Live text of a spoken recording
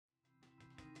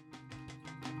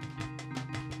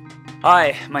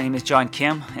Hi, my name is John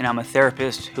Kim, and I'm a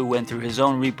therapist who went through his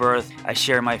own rebirth. I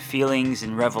share my feelings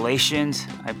and revelations.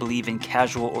 I believe in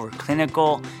casual over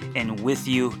clinical and with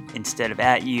you instead of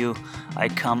at you. I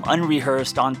come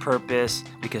unrehearsed on purpose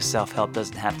because self help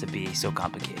doesn't have to be so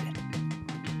complicated.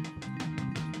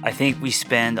 I think we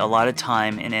spend a lot of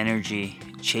time and energy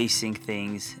chasing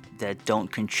things that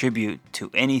don't contribute to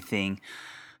anything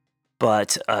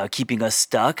but keeping us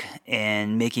stuck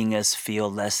and making us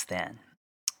feel less than.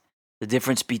 The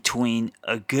difference between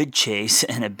a good chase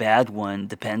and a bad one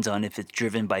depends on if it's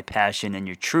driven by passion and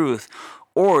your truth,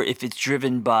 or if it's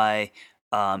driven by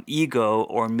ego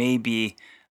or maybe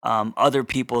other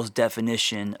people's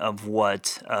definition of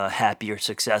what happy or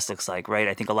success looks like, right?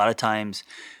 I think a lot of times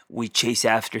we chase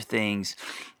after things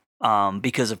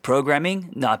because of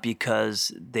programming, not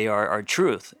because they are our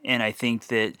truth. And I think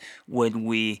that when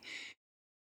we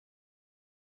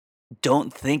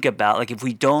don't think about like if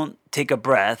we don't take a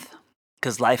breath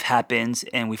because life happens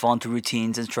and we fall into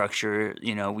routines and structure,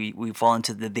 we fall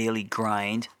into the daily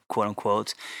grind, quote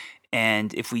unquote.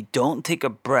 And if we don't take a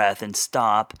breath and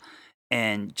stop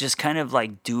and just kind of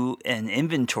like do an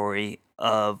inventory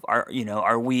of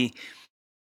are we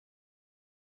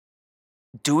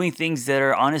doing things that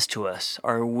are honest to us?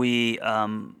 Are we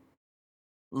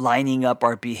lining up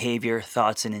our behavior,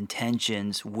 thoughts, and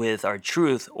intentions with our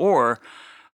truth? Or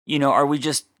are we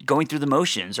just going through the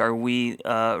motions? Are we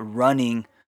running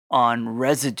on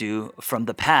residue from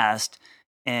the past?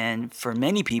 And for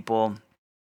many people,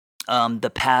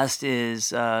 the past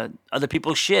is other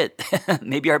people's shit.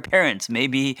 Maybe our parents,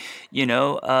 maybe, you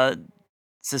know, uh,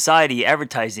 society,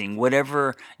 advertising,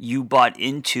 whatever you bought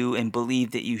into and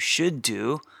believe that you should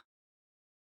do.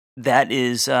 That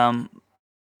is how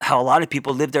a lot of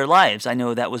people live their lives. I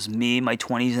know that was me, my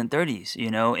 20s and 30s,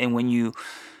 and when you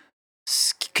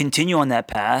continue on that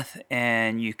path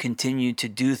and you continue to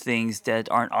do things that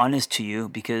aren't honest to you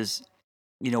because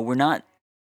we're not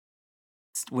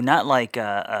like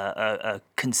a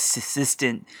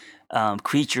consistent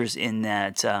creatures in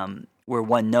that we're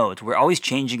one note. We're always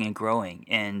changing and growing,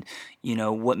 and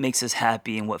what makes us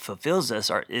happy and what fulfills us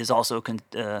are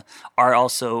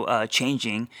also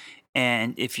changing.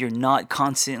 And if you're not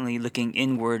constantly looking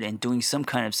inward and doing some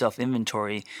kind of self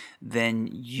inventory, then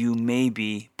you may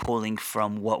be pulling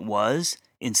from what was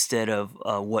instead of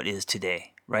what is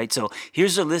today. Right. So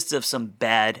here's a list of some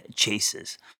bad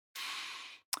chases.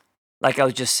 Like I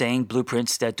was just saying,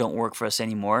 blueprints that don't work for us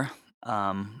anymore.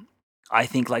 Um, I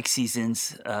think like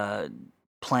seasons,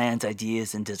 plans,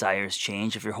 ideas, and desires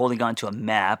change. If you're holding on to a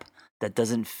map that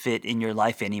doesn't fit in your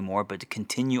life anymore, but to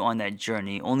continue on that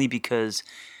journey only because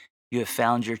you have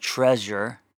found your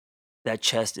treasure, that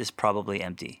chest is probably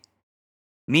empty.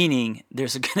 Meaning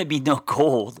there's going to be no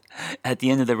gold at the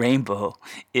end of the rainbow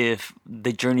if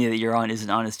the journey that you're on isn't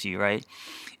honest to you, right?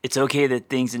 It's okay that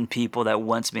things and people that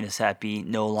once made us happy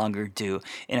no longer do.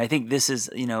 And I think this is,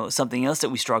 something else that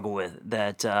we struggle with,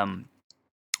 that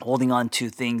holding on to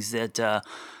things that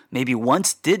maybe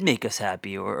once did make us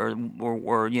happy, or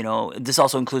this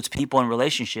also includes people and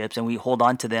relationships, and we hold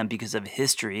on to them because of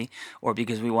history or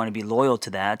because we want to be loyal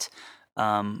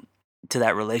um, to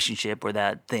that relationship or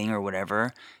that thing or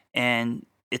whatever. And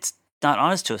it's not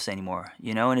honest to us anymore,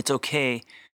 and it's okay.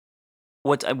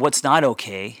 What's not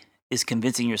okay is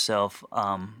convincing yourself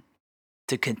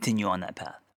to continue on that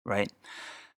path, right?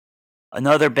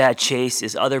 Another bad chase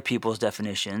is other people's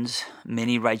definitions.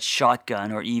 Many ride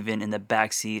shotgun or even in the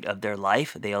backseat of their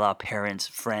life. They allow parents,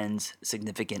 friends,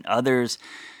 significant others,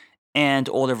 and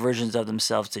older versions of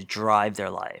themselves to drive their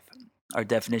life. Our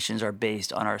definitions are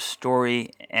based on our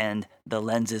story and the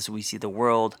lenses we see the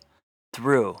world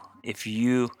through. If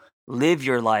you live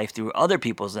your life through other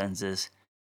people's lenses,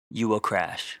 you will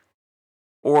crash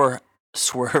or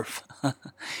swerve.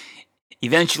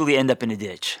 Eventually end up in a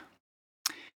ditch.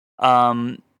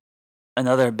 Um,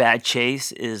 Another bad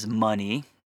chase is money.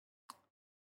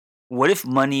 What if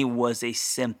money was a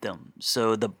symptom?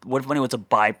 So the what if money was a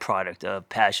byproduct of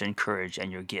passion, courage,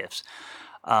 and your gifts?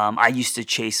 I used to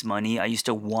chase money. I used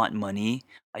to want money.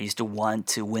 I used to want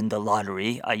to win the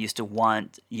lottery. I used to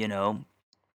want,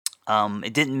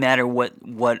 it didn't matter what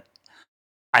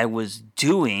I was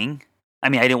doing. I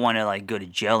mean, I didn't want to like go to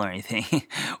jail or anything.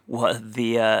 What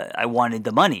the I wanted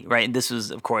the money, right? And this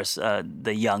was, of course,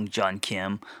 the young John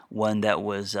Kim, one that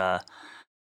was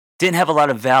didn't have a lot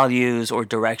of values or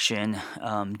direction.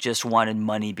 Just wanted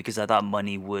money because I thought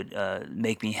money would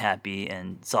make me happy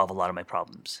and solve a lot of my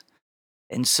problems.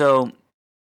 And so,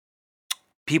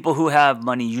 people who have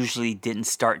money usually didn't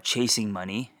start chasing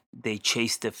money. They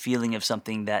chased the feeling of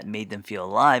something that made them feel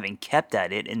alive and kept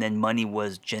at it, and then money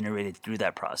was generated through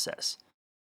that process.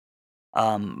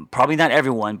 Probably not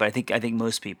everyone, but I think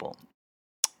most people.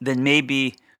 Then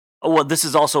maybe, oh, well, this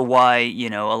is also why, a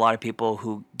lot of people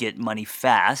who get money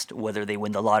fast, whether they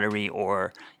win the lottery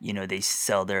or, they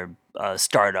sell their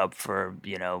startup for,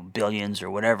 billions or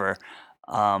whatever.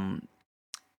 Um,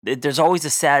 there's always a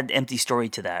sad, empty story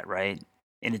to that, right?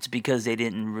 And it's because they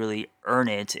didn't really earn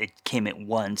it. It came at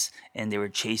once and they were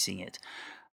chasing it.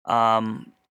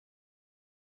 Um,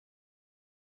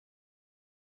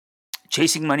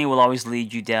 Chasing money will always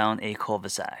lead you down a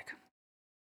cul-de-sac.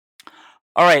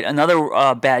 All right, another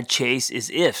bad chase is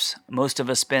ifs. Most of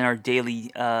us spend our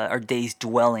days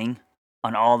dwelling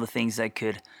on all the things that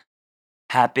could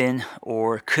happen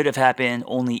or could have happened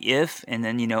only if, and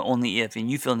then only if, and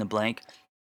you fill in the blank.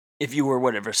 If you were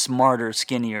whatever smarter,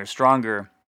 skinnier, stronger,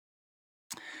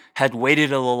 had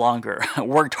waited a little longer,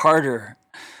 worked harder,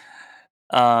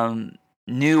 um,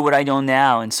 knew what I know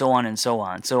now, and so on and so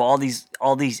on. So all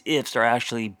these ifs are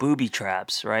actually booby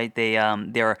traps, right?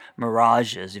 They're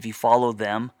mirages. If you follow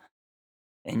them,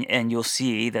 and you'll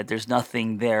see that there's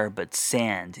nothing there but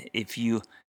sand. If you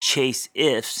chase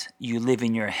ifs, you live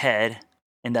in your head,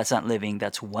 and that's not living,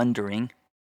 that's wondering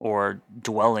or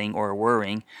dwelling or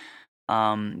worrying.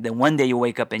 Then one day you'll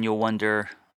wake up and you'll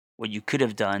wonder what you could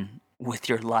have done with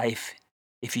your life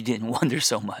if you didn't wonder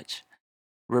so much.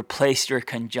 Replace your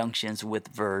conjunctions with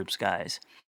verbs, guys.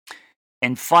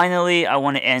 And finally, I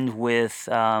want to end with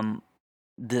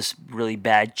this really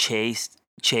bad chase,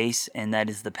 and that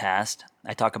is the past.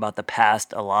 I talk about the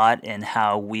past a lot and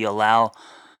how we allow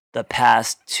the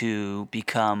past to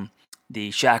become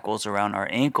the shackles around our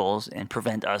ankles and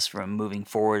prevent us from moving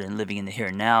forward and living in the here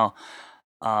and now.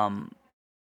 Um,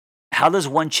 how does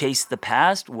one chase the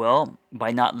past? Well,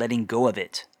 by not letting go of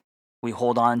it. We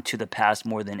hold on to the past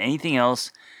more than anything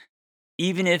else,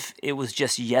 even if it was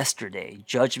just yesterday.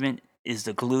 Judgment is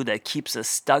the glue that keeps us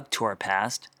stuck to our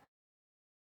past.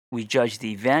 We judge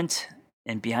the event,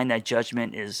 and behind that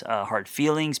judgment is hard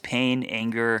feelings, pain,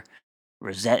 anger,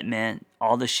 resentment,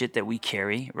 all the shit that we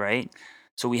carry, right?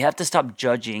 So we have to stop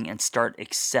judging and start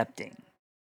accepting.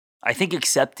 I think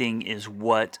accepting is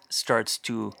what starts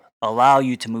to allow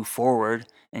you to move forward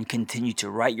and continue to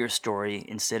write your story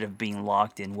instead of being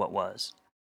locked in what was.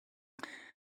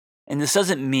 And this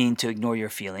doesn't mean to ignore your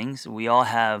feelings. We all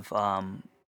have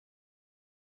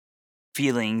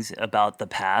feelings about the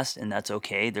past, and that's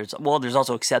okay. There's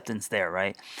also acceptance there,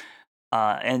 right?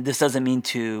 And this doesn't mean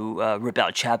to rip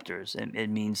out chapters. It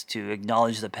means to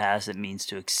acknowledge the past. It means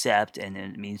to accept, and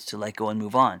it means to let go and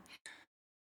move on.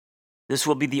 This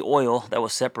will be the oil that will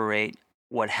separate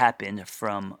what happened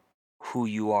from who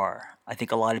you are. I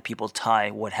think a lot of people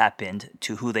tie what happened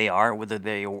to who they are, whether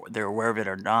they're aware of it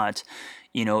or not.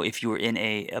 If you were in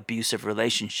a abusive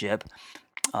relationship,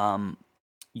 um,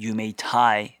 you may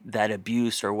tie that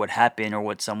abuse or what happened or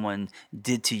what someone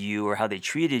did to you or how they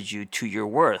treated you to your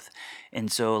worth.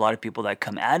 And so a lot of people that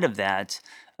come out of that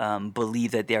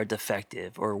believe that they are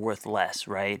defective or worth less,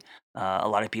 right? A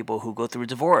lot of people who go through a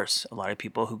divorce, a lot of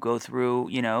people who go through,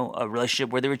 a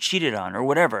relationship where they were cheated on or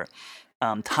whatever,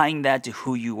 tying that to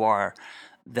who you are,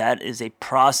 that is a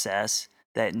process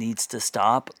that needs to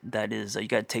stop. That is, you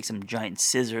got to take some giant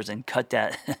scissors and cut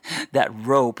that that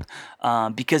rope,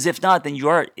 because if not, then you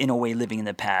are in a way living in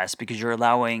the past because you're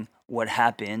allowing what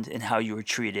happened and how you were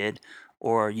treated,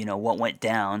 or what went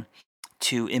down,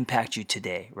 to impact you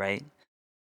today, right?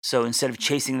 So instead of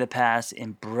chasing the past,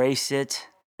 embrace it,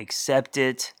 accept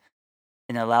it,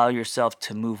 and allow yourself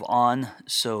to move on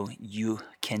so you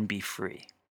can be free.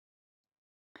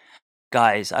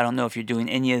 Guys, I don't know if you're doing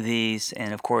any of these,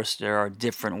 and of course, there are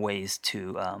different ways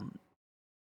to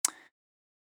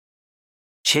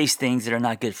chase things that are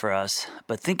not good for us.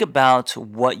 But think about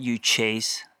what you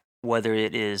chase, whether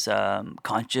it is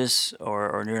conscious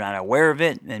or you're not aware of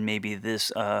it, and maybe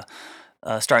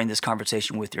starting this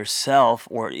conversation with yourself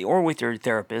or with your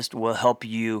therapist will help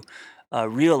you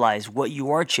realize what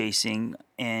you are chasing,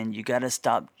 and you got to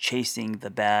stop chasing the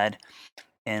bad.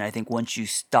 And I think once you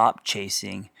stop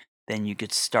chasing, then you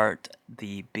could start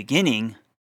the beginning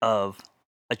of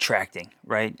attracting,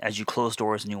 right? As you close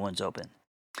doors, new ones open.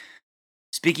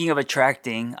 Speaking of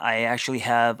attracting, I actually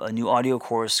have a new audio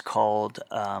course called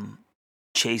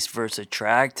Chase versus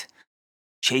Attract.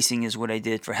 Chasing is what I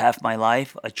did for half my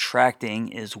life. Attracting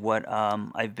is what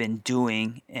I've been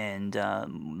doing and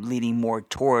leading more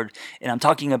toward. And I'm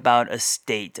talking about a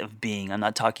state of being. I'm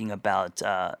not talking about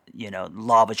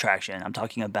law of attraction. I'm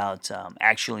talking about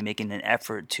actually making an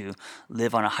effort to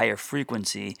live on a higher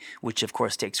frequency, which of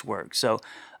course takes work. So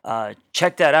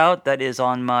check that out. That is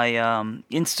on my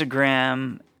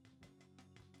Instagram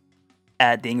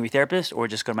at The Angry Therapist, or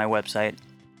just go to my website,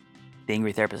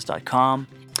 theangrytherapist.com.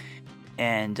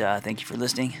 And thank you for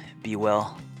listening. Be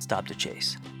well. Stop the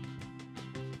chase.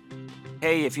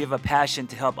 Hey, if you have a passion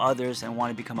to help others and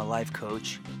want to become a life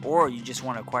coach, or you just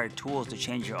want to acquire tools to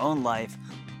change your own life,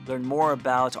 learn more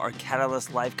about our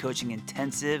Catalyst Life Coaching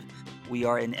Intensive. We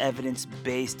are an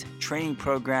evidence-based training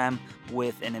program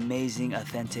with an amazing,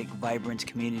 authentic, vibrant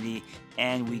community,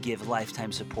 and we give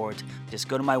lifetime support. Just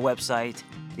go to my website,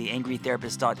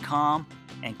 theangrytherapist.com,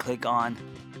 and click on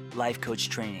Life Coach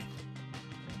Training.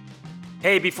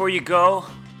 Hey, before you go,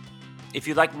 if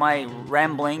you like my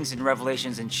ramblings and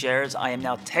revelations and shares, I am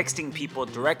now texting people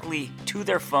directly to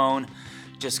their phone.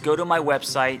 Just go to my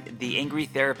website,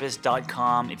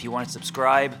 theangrytherapist.com. If you want to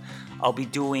subscribe, I'll be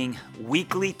doing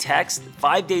weekly text,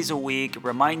 5 days a week,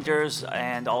 reminders,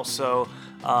 and also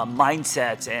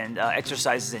mindsets and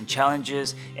exercises and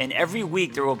challenges. And every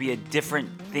week there will be a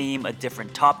different theme, a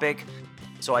different topic.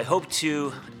 So I hope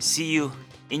to see you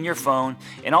in your phone.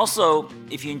 And also,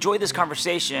 if you enjoy this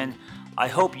conversation, I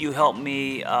hope you help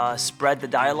me spread the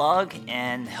dialogue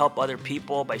and help other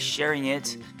people by sharing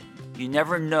it. You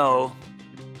never know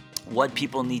what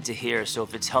people need to hear. So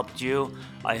if it's helped you,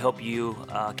 I hope you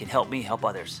can help me help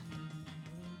others.